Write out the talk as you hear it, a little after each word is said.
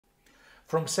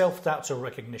From self-doubt to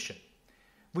recognition.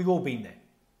 We've all been there.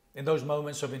 In those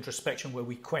moments of introspection where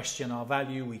we question our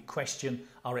value, we question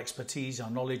our expertise, our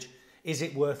knowledge. Is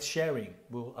it worth sharing?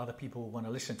 Will other people want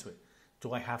to listen to it?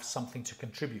 Do I have something to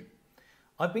contribute?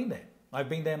 I've been there. I've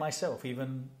been there myself,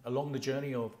 even along the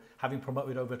journey of having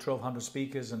promoted over 1,200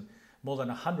 speakers and more than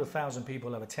 100,000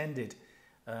 people have attended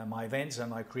my events,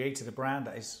 and I created a brand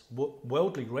that is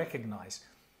worldly recognized.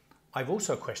 I've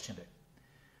also questioned it.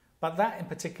 But that in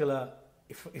particular,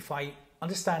 if I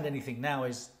understand anything now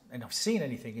and I've seen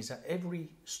anything, is that every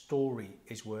story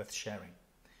is worth sharing.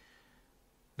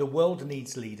 The world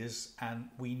needs leaders, and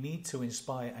we need to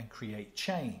inspire and create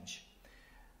change.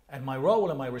 And my role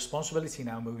and my responsibility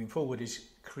now moving forward is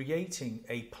creating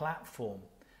a platform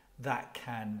that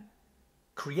can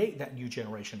create that new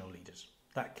generation of leaders,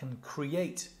 that can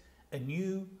create a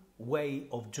new way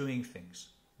of doing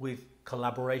things with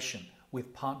collaboration,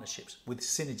 with partnerships, with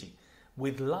synergy,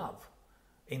 with love,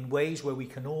 in ways where we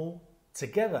can all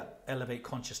together elevate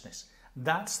consciousness.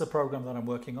 That's the program that I'm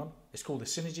working on. It's called the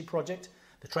Synergy Project.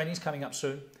 The training's coming up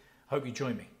soon. Hope you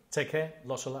join me. Take care.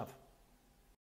 Lots of love.